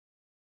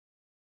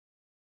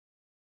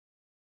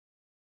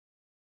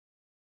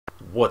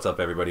What's up,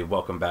 everybody?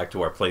 Welcome back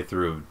to our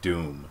playthrough of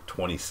Doom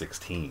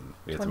 2016.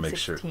 We have to make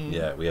sure.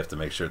 Yeah, we have to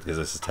make sure because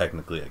this is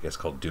technically, I guess,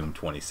 called Doom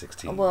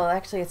 2016. Well,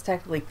 actually, it's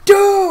technically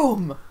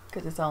Doom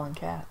because it's all in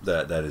caps.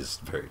 That is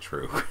very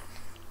true.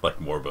 Like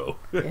Morbo.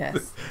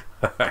 Yes.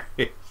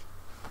 Alright.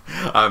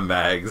 I'm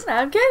Mags. And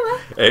I'm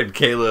Kayla. And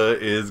Kayla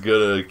is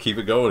gonna keep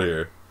it going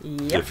here.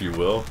 Yep. If you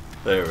will.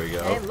 There we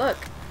go. Hey, look.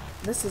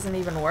 This isn't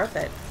even worth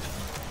it.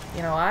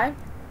 You know why?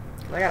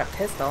 Because I got a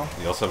pistol.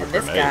 You also have and a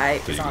this grenade guy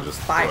that is you can on just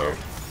fire.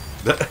 throw.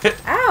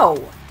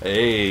 Ow!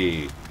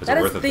 Hey, is that it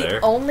is worth it the there?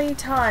 only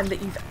time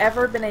that you've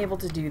ever been able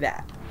to do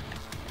that.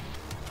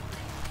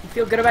 You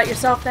feel good about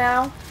yourself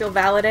now? Feel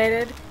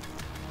validated?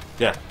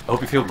 Yeah, I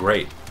hope you feel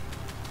great.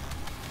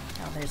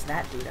 Oh, there's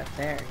that dude up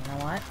there. You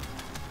know what?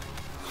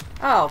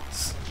 Oh.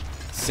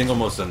 Single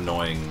most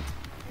annoying,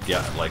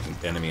 like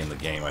enemy in the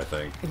game, I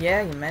think.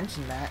 Yeah, you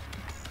mentioned that.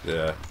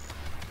 Yeah.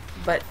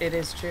 But it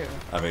is true.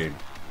 I mean,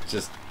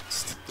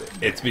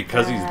 it's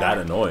because he's that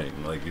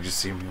annoying. Like, you just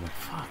see him and you're like,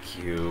 fuck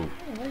you.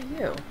 Hey, what are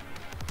you?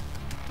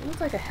 You look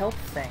like a health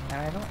thing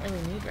that I don't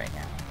really need right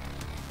now.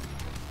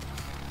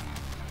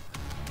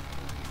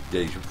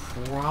 Yeah, you should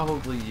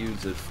probably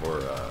use it for,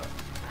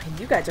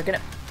 You guys are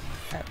gonna...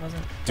 That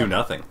wasn't... do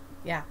nothing.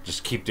 Yeah.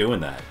 Just keep doing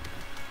that.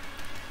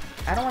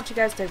 I don't want you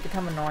guys to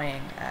become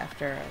annoying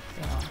after,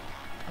 you know,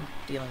 I'm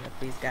dealing with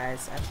these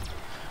guys.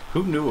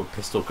 Who knew a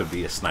pistol could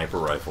be a sniper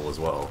rifle as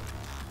well?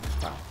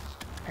 Well,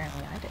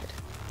 apparently I did.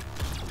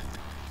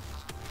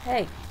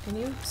 Hey, can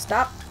you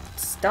stop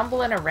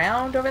stumbling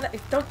around over there?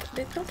 Don't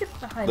get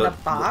behind the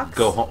box.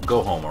 Go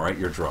home, alright?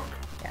 You're drunk.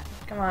 Yeah,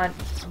 come on.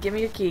 Give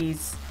me your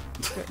keys.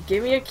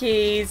 Give me your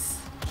keys.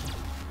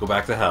 Go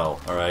back to hell,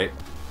 alright?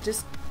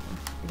 Just,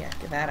 yeah,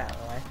 get that out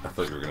of the way. I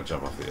thought you were going to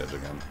jump off the edge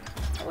again.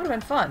 That would have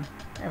been fun.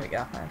 There we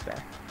go. That's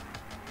better.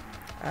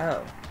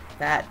 Oh,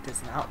 that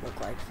does not look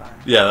like fun.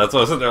 Yeah, that's why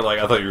I was sitting there like,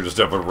 I thought you were just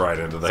jumping right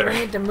into So there. we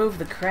need to move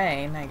the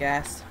crane, I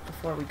guess,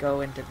 before we go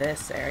into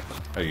this area.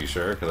 Are you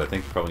sure? Because I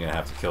think you're probably going to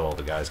have to kill all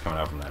the guys coming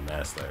out from that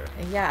nest there.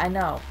 Yeah, I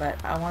know,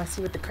 but I want to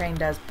see what the crane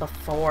does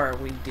before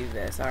we do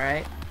this,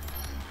 alright?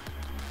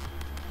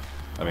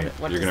 I mean,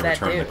 What you're does going to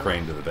that return do? the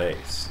crane to the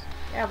base.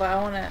 Yeah, but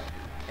I want to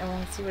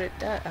see what it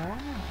does.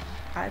 Ah,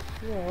 I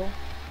feel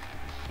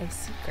a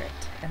secret,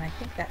 and I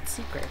think that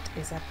secret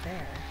is up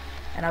there.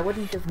 And I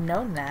wouldn't have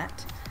known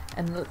that,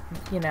 and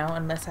you know,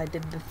 unless I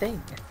did the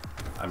thing.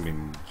 I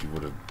mean, you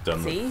would have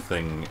done See? the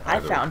thing I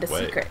either found a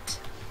way. secret.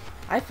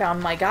 I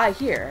found my guy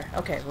here.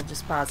 Okay, we'll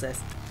just pause this.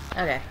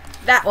 Okay,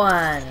 that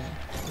one.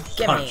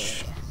 Gimme.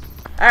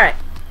 Alright,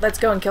 let's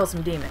go and kill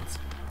some demons.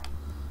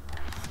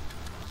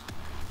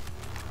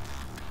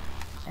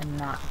 And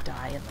not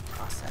die in the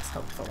process,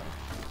 hopefully.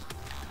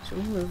 Should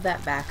we move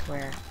that back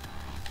where...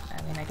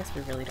 I mean, I guess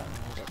we really don't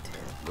need it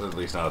to. At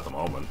least not at the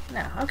moment.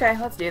 No, okay,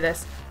 let's do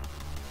this.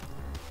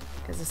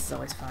 Because this is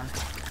always fun.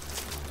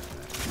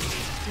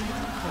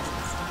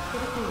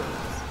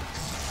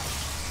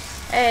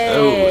 Hey!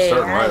 Oh, we're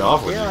starting how right you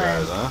off with you doing?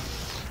 guys,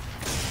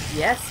 huh?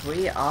 Yes,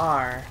 we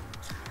are.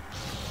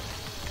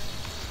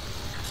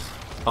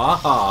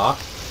 Ha-ha!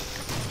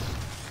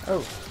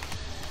 Oh.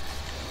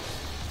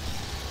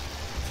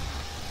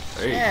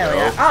 There you There we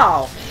go. are.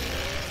 Oh!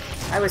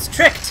 I was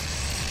tricked!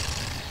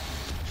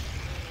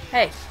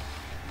 Hey!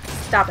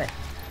 Stop it.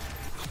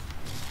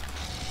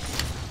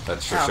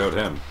 That sure Oh. showed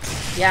him.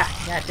 Yeah,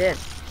 it did.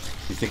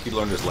 You think he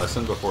learned his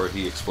lesson before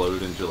he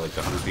exploded into like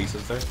 100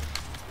 pieces there?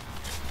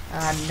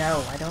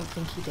 No, I don't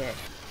think he did.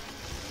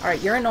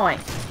 Alright, you're annoying.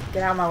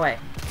 Get out of my way.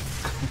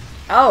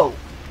 Oh!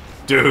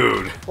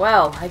 Dude!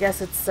 Well, I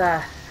guess it's,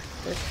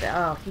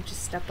 oh, he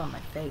just stepped on my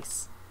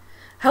face.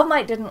 Hell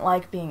Knight didn't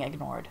like being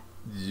ignored.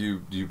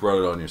 You brought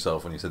it on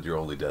yourself when you said your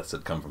only deaths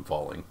had come from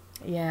falling.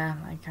 Yeah,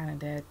 I kinda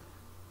did.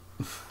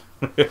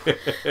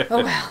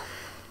 Oh well.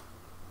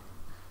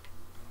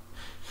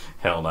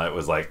 Hell Knight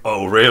was like,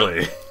 oh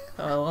really?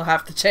 Well, we'll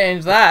have to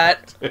change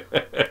that.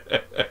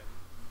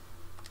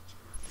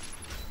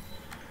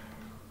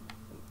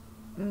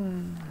 You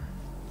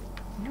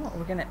know what,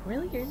 we're gonna...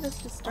 Really? You're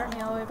just start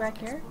me all the way back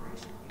here?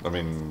 I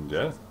mean,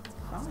 yeah.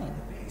 Fine.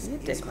 You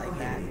dick like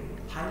that.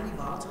 Highly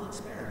volatile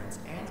experiments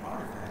and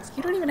artifacts.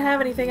 You don't even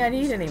have anything I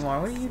need anymore.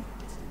 What are you...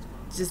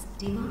 Just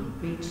Demon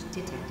breach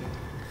detected.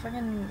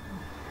 fucking...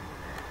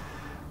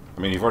 I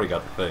mean, you've already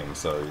got the thing,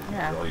 so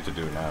Yeah. all you have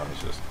to do now is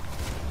just...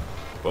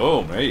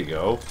 Boom, there you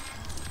go.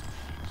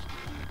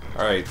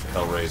 Alright,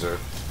 Hellraiser.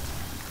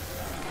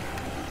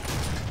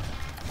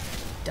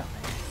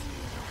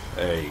 Dumbass.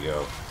 There you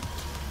go.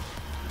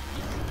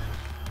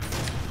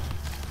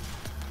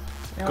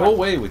 You know Go what?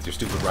 away with your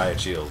stupid riot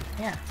shield.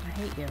 Yeah, I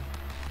hate you.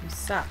 You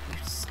suck.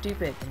 You're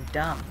stupid and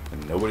dumb.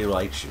 And nobody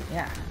likes you.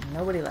 Yeah,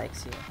 nobody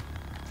likes you.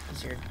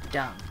 Because you're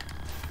dumb.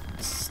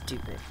 And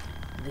stupid.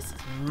 And this is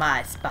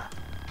my spot.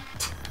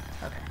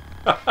 Okay.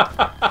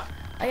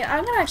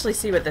 I'm gonna actually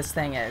see what this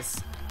thing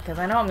is. Because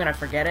I know I'm gonna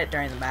forget it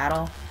during the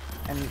battle.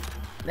 And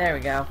there we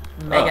go.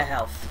 Mega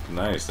health.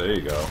 Nice, there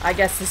you go. I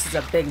guess this is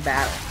a big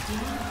battle.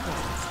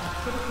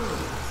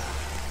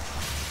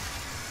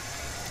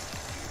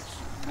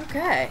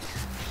 Okay.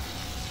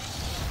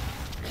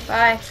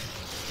 Bye.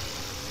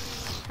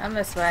 Come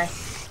this way.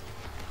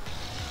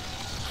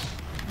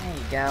 There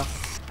you go.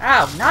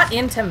 Oh, not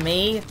into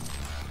me.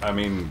 I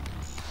mean,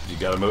 you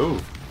gotta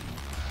move.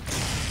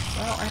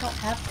 Well, I don't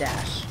have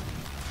dash.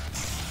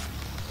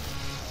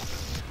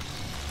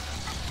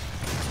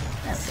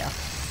 There we go.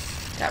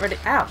 Got rid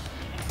of... Ow.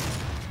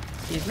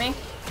 Excuse me.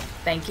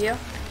 Thank you.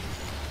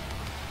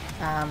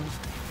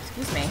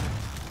 Excuse me.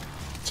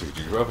 Dude,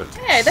 you grew up in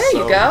Hey, there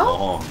you go.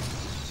 Long.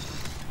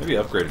 Maybe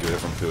upgrade to a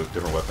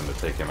different weapon to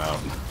take him out.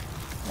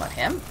 What,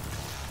 him?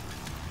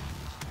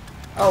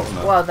 Oh,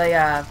 no. well,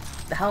 the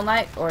Hell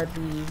Knight or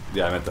the...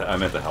 Yeah, I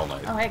meant the Hell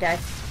Knight. Oh, hey, guy.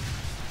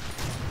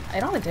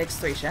 It only takes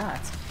 3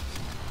 shots.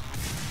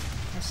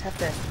 I just have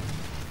to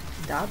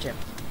dodge him.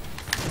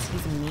 Because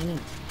he's mean.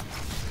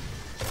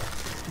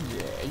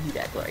 Yeah, you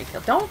got glory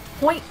kill. Don't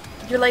point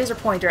your laser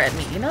pointer at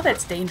me. You know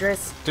that's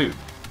dangerous. Dude.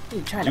 Are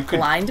you trying to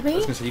blind me? I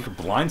was gonna say, you could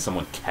blind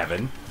someone,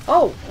 Kevin.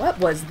 Oh, what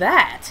was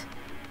that?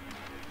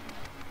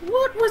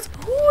 What was...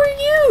 Who are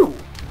you?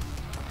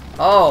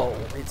 Oh,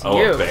 it's you.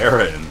 Oh,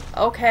 Baron.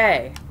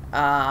 Okay.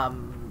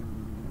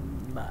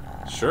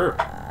 Sure.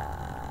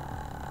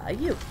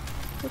 You.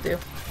 Will do.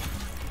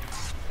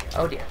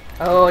 Oh dear.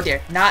 Oh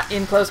dear. Not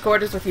in close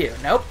quarters with you.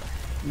 Nope.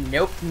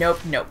 Nope,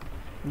 nope, nope.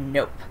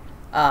 Nope.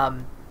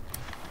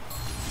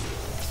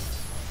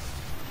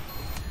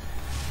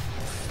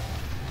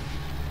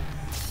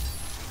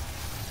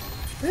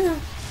 Woo.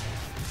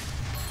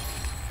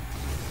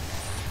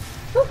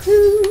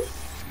 Woohoo!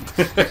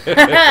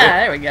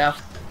 There we go.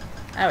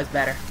 That was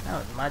better. That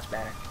was much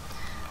better.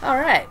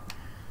 Alright.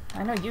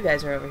 I know you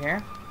guys are over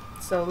here.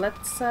 So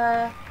let's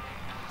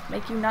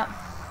make you not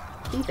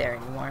be there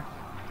anymore.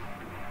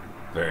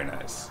 Very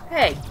nice.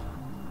 Hey!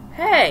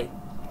 Hey!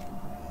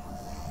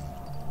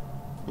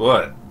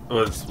 What?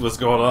 What's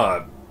going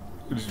on?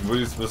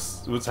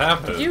 What's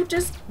happening? Could you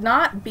just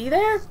not be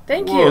there?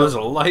 Thank Whoa, you. there's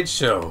a light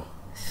show.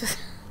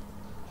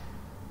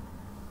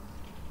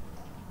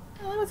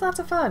 Well, that was lots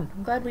of fun.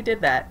 I'm glad we did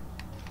that.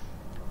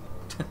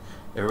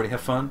 Everybody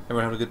have fun?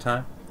 Everyone have a good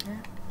time?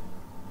 Yeah.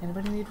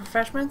 Anybody need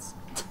refreshments?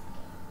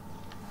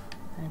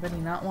 Anybody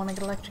not want to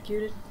get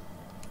electrocuted?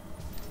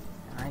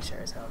 I sure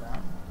as hell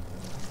don't.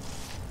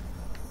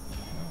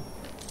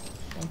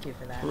 Thank you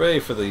for that. Hooray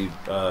for the,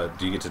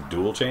 do you get to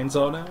dual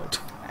chainsaw now?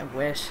 I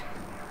wish.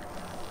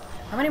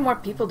 How many more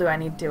people do I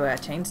need to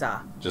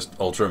chainsaw? Just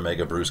Ultra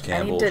Mega Bruce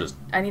Campbell.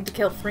 I need to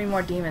kill 3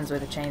 more demons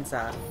with a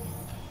chainsaw.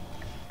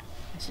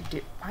 I should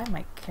do... Why am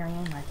I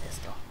carrying my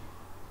pistol?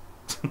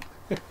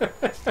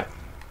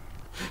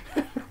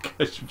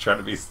 Because you're trying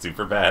to be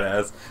super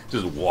badass.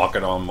 Just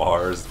walking on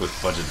Mars with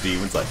a bunch of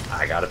demons like,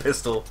 I got a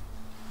pistol.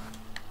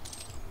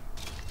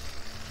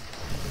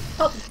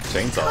 Oh,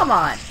 Chainsaw. Come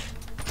on.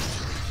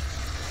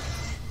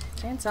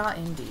 Chainsaw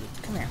indeed.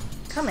 Come here.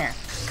 Come here.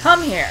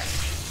 Come here.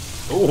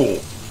 Ooh.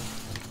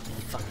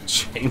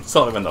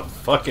 Chainsaw him in the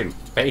fucking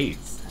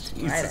face. That's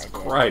Jesus right,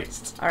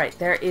 Christ. Alright,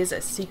 there is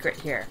a secret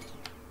here.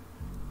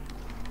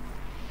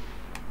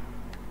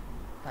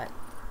 But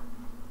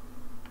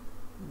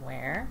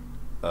where?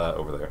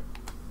 Over there.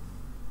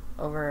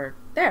 Over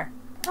there.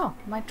 Oh,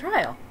 my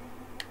trial.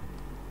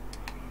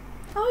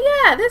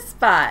 Oh yeah, this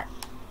spot.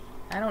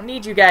 I don't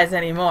need you guys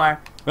anymore.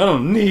 I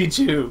don't need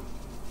you.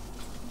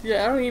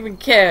 Yeah, I don't even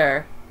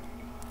care.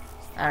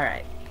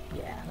 Alright.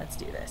 Yeah, let's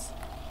do this.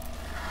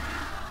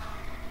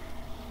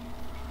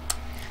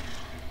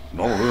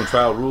 Normal rune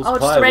trial rules Oh, just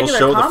apply. We'll regular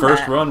show combat. the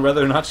first run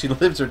whether or not she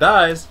lives or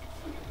dies.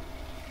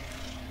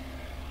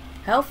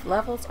 Health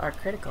levels are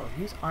critical.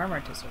 Use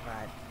armor to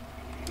survive.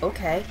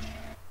 Okay.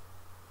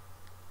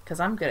 Because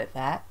I'm good at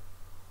that.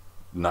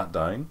 Not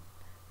dying.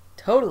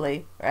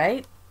 Totally,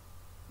 right?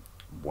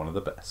 One of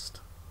the best.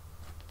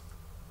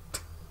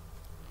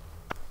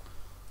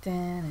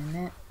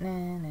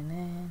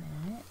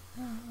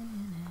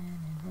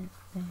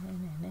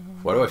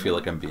 Why do I feel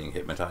like I'm being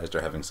hypnotized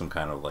or having some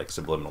kind of like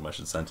subliminal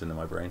message sent into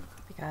my brain?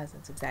 Because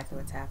that's exactly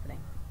what's happening.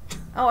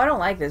 Oh, I don't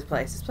like this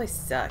place. This place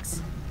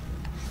sucks.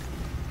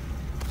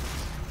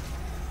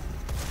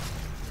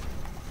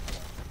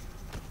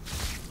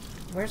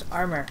 Where's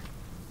armor?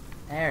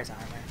 There's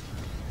armor.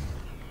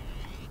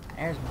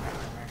 There's more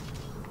armor.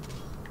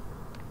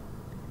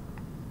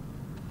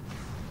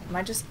 Am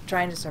I just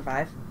trying to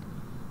survive?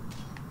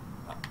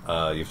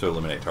 You have to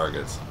eliminate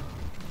targets.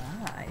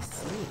 Ah, I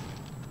see.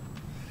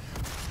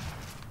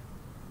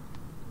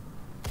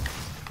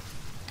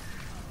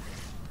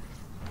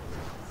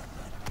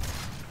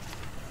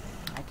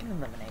 I can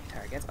eliminate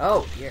targets.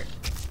 Oh, dear.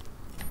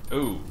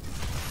 Ooh.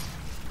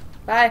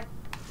 Bye.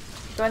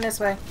 Going this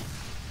way.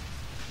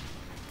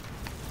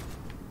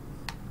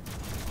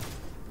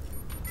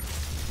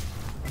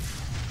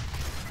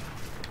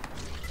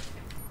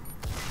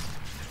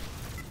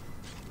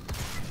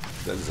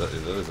 That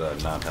is a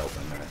non-health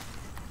in there.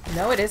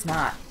 No, it is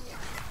not.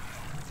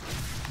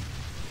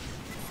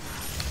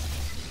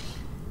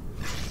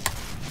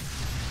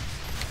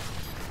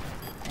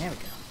 There we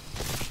go.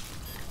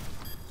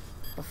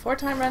 Before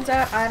time runs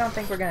out, I don't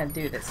think we're gonna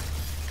do this.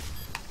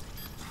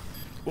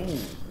 Ooh.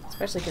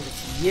 Especially because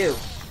it's you.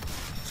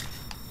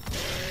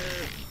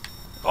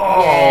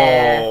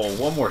 Oh, Yeah.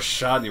 one more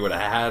shot and you would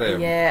have had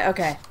him. Yeah,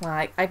 okay.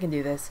 Well, I can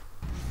do this.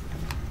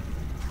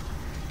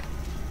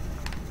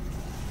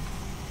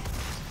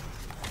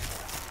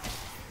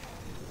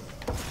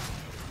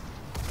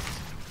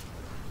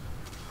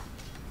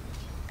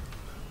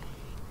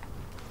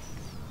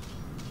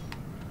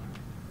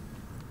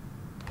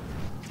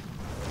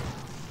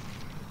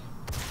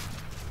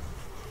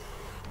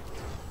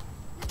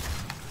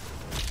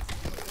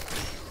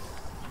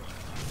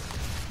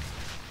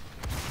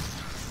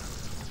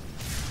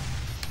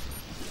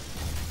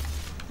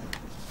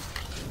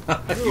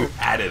 You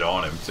had it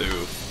on him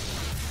too.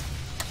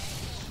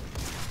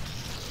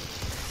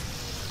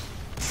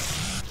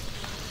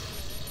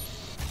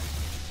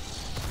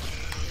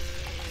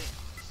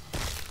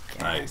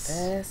 Nice.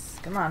 This.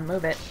 Come on,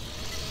 move it.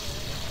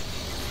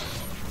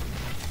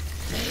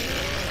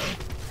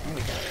 There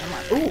we go. Come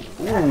on. Ooh,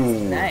 that's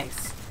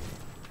nice.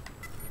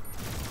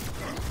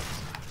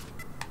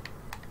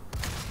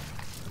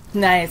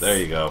 Nice. There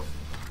you go.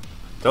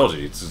 Told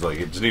you, it's just like,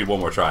 you just need one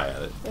more try at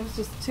it. It was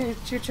just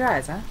two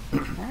tries, huh?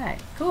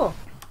 Alright, cool.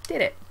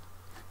 Did it.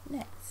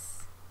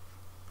 Nice.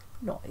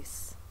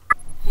 Nice.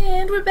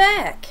 And we're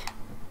back.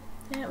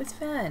 That was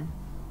fun.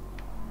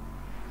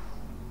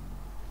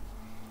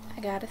 I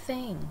got a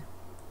thing.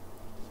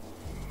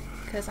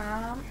 'Cause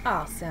I'm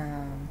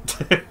awesome.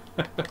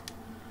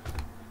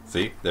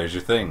 See? There's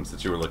your things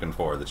that you were looking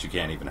for that you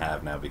can't even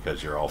have now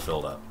because you're all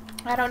filled up.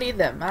 I don't need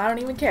them. I don't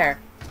even care.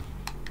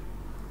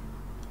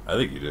 I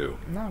think you do.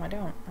 No, I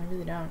don't. I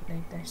really don't.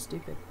 They're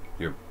stupid.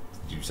 You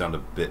sound a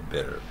bit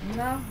bitter.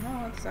 No,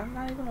 I'm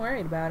not even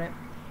worried about it.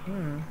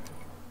 I'm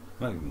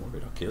not even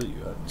worried. I'll kill you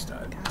each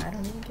time. God, I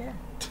don't even care.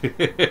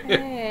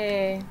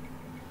 Hey.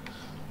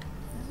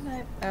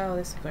 Oh,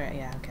 this is where.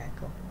 Yeah, okay,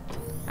 cool.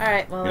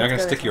 Alright, well, You're not going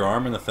to stick your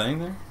arm in the thing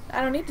there?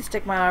 I don't need to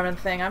stick my arm in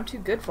the thing. I'm too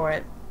good for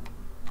it.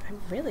 I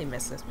really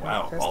miss this.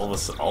 Wow, pistol.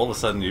 all of a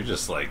sudden you're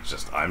just like,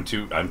 I'm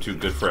too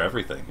good for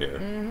everything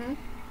here.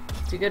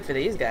 Too good for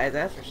these guys,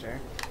 that's for sure.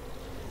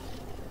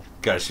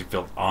 Guys should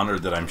feel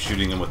honored that I'm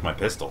shooting him with my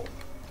pistol.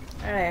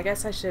 Alright, I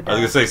guess I should... I was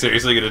going to say,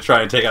 seriously going to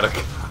try and take out a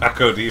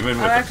Kako demon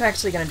with I'm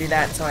actually going to do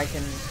that so I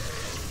can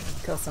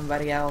kill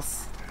somebody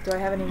else. Do I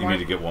have any You more? need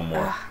to get one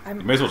more. You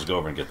may as well just go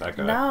over and get that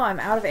guy. No,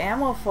 I'm out of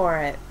ammo for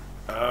it.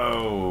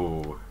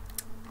 Oh.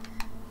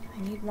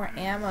 I need more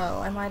ammo.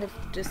 I might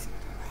have just...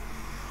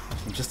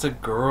 I'm just a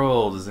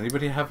girl. Does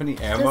anybody have any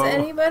ammo? Does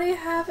anybody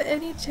have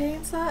any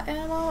chainsaw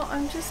ammo?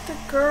 I'm just a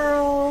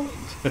girl.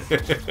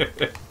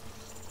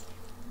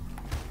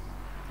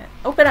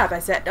 Open up, I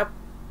said. Up.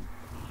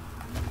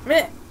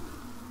 Meh.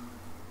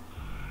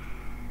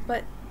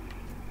 But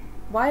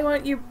why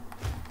won't you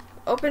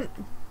open?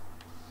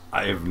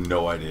 I have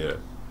no idea.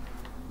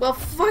 Well,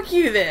 fuck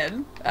you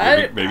then.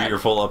 Maybe you're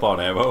full up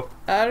on ammo.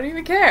 I don't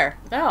even care.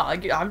 No,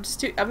 I'm just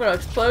too. I'm gonna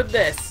explode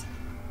this.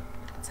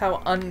 That's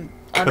how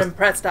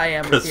unimpressed I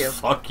am with you.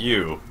 Fuck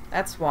you.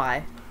 That's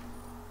why.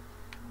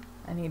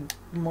 I need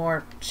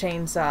more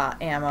chainsaw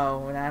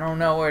ammo, and I don't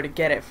know where to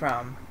get it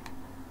from.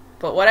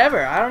 But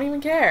whatever, I don't even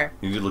care.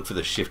 You need to look for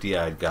the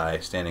shifty-eyed guy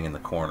standing in the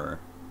corner.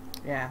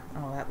 Yeah.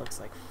 Oh, that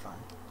looks like fun.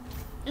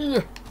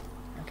 Ugh.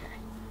 Okay.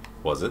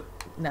 Was it?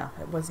 No,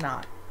 it was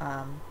not.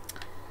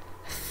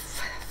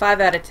 5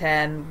 out of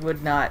 10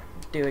 would not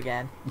do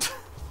again.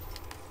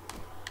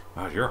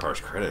 Wow, you're a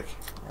harsh critic.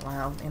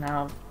 Well, you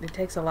know, it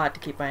takes a lot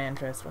to keep my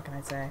interest. What can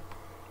I say?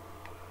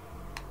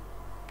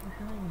 What the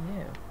hell are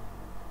you?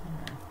 I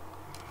don't know.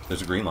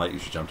 There's a green light. You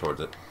should jump towards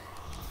it.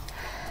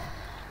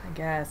 I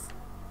guess.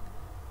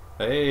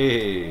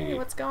 Hey,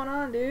 what's going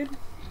on, dude?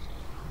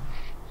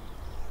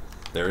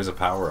 There is a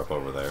power-up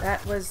over there.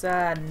 That was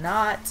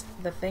not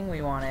the thing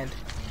we wanted.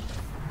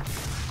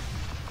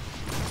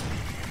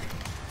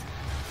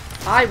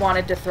 I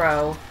wanted to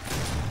throw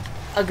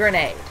a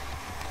grenade.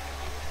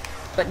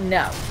 But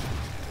no.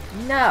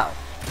 No.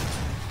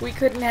 We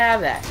couldn't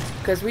have that.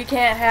 Because we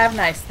can't have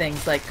nice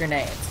things like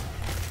grenades.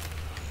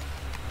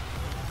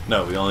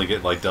 No, we only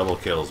get like double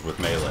kills with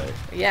melee.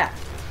 Yeah.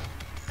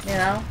 You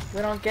know,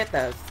 we don't get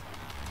those.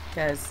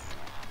 Because,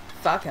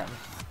 fuck them.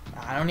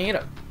 I don't need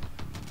them.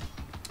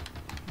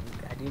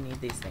 I do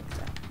need these things,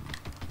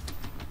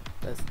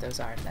 though. Those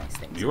are nice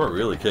things. You are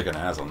really kicking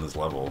ass on this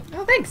level.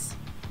 Oh, thanks.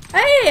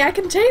 Hey, I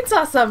can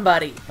chainsaw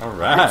somebody. All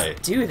right.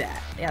 Let's do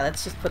that. Yeah,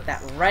 let's just put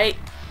that right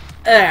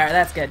there.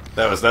 That's good.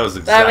 That was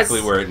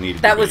exactly where it needed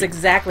to be. That was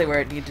exactly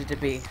where it needed to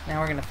be.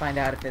 Now we're going to find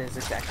out if it is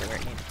exactly where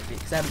it needed to be,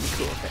 because that would be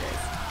cool if it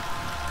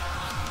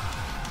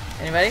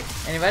is. Anybody?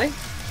 Anybody?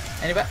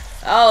 Anybody?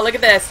 Oh, look at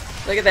this.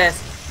 Look at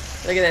this.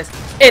 Look at this.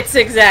 It's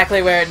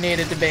exactly where it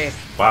needed to be.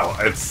 Wow,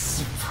 it's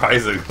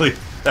surprisingly,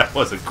 that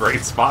was a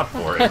great spot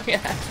for it.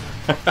 Yeah.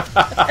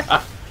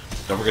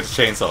 Don't forget to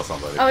chainsaw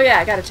somebody. Oh yeah,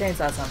 I gotta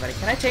chainsaw somebody.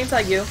 Can I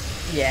chainsaw you?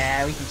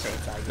 Yeah, we can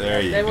chainsaw you.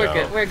 There you We're go.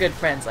 good. We're good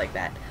friends like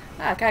that.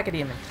 Ah,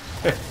 cacodemon.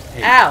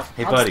 Hey, Ow!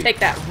 Hey, I'll buddy. just take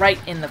that right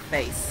in the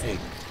face. Hey,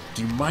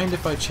 do you mind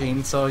if I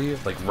chainsaw you?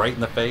 Like, right in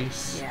the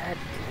face? Yeah.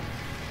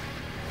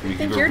 We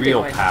think keep a you're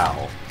real doing?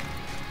 pal.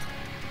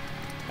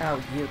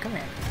 Oh, you, come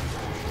here.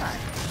 Come on,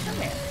 come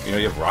here. You know,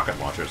 you have rocket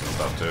launchers and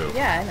stuff, too.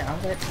 Yeah, I know,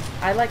 but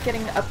I like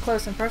getting up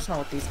close and personal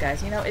with these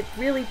guys. You know, it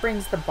really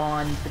brings the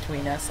bond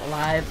between us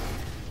alive.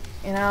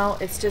 You know,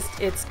 it's just,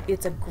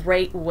 it's a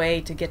great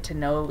way to get to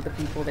know the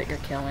people that you're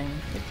killing.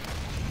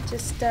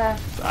 Just,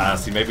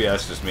 see, maybe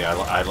that's just me.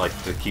 I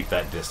like to keep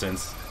that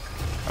distance.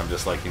 I'm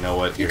just like, you know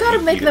what? You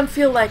gotta make them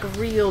feel like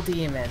real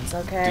demons,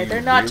 okay?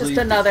 They're not just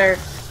another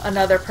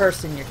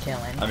person you're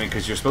killing. I mean,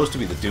 because you're supposed to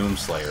be the Doom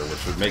Slayer,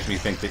 which would make me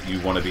think that you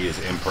want to be as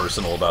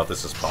impersonal about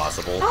this as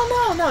possible.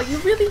 Oh, no, you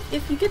really,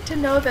 if you get to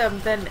know them,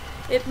 then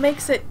it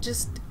makes it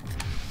just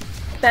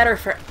better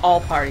for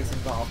all parties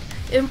involved.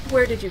 Imp,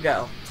 where did you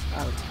go?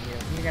 Oh, it's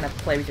you. You're gonna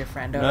play with your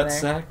friend over there.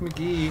 Nutsack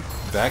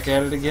McGee, back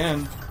at it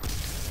again.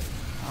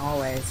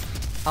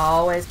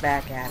 Always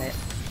back at it.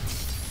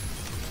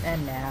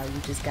 And now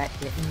you just got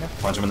hit in the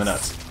face. Punch him in the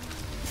nuts.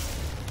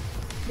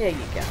 There you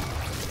go.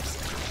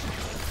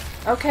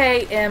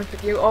 Okay, Imp,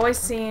 you always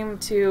seem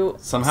to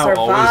somehow survive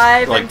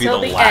always, like,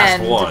 until be the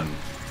end. last one.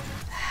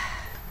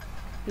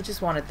 You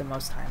just wanted the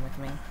most time with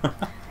me.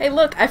 Hey,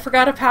 look, I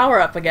forgot a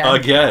power-up again.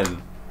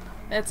 Again.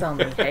 It's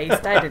only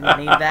haste. I didn't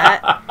need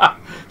that.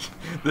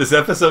 This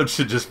episode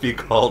should just be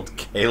called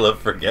Kayla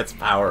Forgets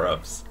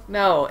Power-Ups.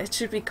 No, it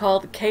should be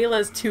called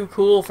Kayla's Too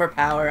Cool for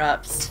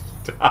Power-Ups.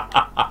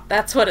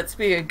 That's what it's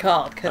being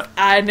called, because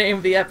I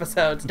named the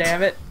episodes,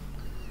 damn it.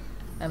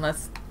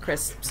 Unless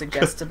Chris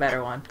suggests a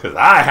better one. Because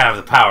I have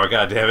the power,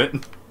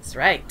 goddammit. That's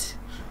right.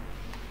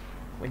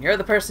 When you're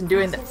the person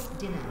doing the...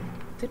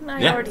 Didn't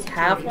I already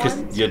have one?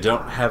 Because you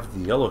don't have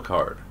the yellow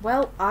card.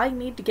 Well, I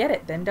need to get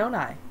it then, don't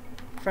I?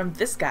 From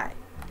this guy.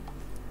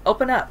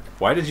 Open up.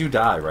 Why did you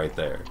die right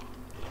there?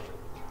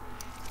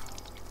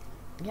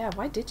 Yeah,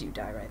 why did you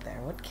die right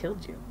there? What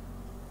killed you?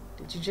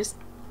 Did you just...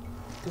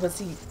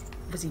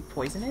 Was he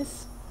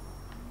poisonous?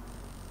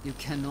 You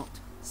cannot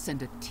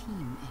send a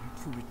team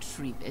in to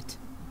retrieve it.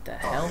 The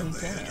hell I am he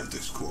the head can. of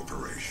this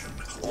corporation.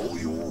 All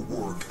your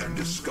work and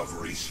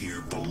discoveries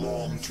here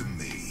belong to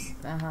me.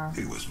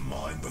 He was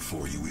mine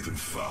before you even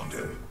found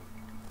him.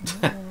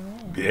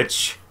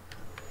 Bitch.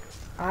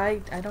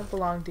 I don't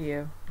belong to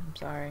you. I'm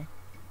sorry.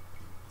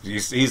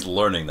 He's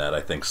learning that,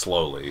 I think,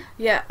 slowly.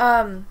 Yeah,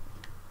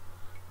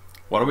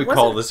 Why don't we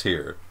call this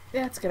here?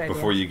 Yeah, that's a good idea.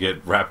 Before you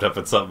get wrapped up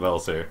in something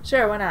else here.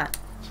 Sure, why not?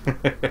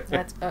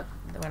 That's...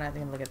 we're not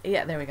going to look at...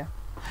 Yeah, there we go.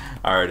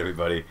 Alright,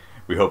 everybody.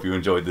 We hope you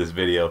enjoyed this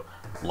video.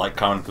 Like,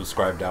 comment,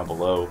 subscribe down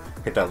below.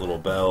 Hit that little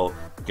bell.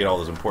 Get all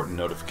those important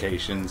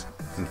notifications.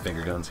 And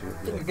finger guns here.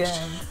 Finger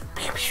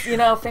guns. You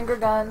know, finger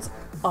guns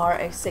are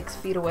a 6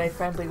 feet away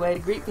friendly way to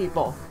greet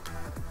people.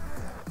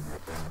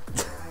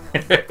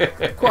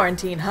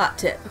 Quarantine hot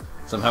tip.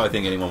 Somehow I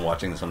think anyone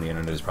watching this on the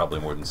internet is probably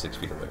more than 6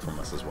 feet away from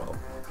us as well.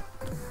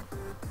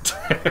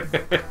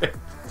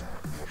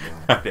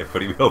 Alright,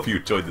 everybody, we hope you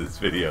enjoyed this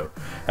video.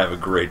 Have a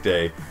great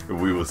day, and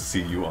we will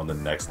see you on the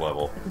next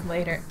level.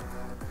 Later.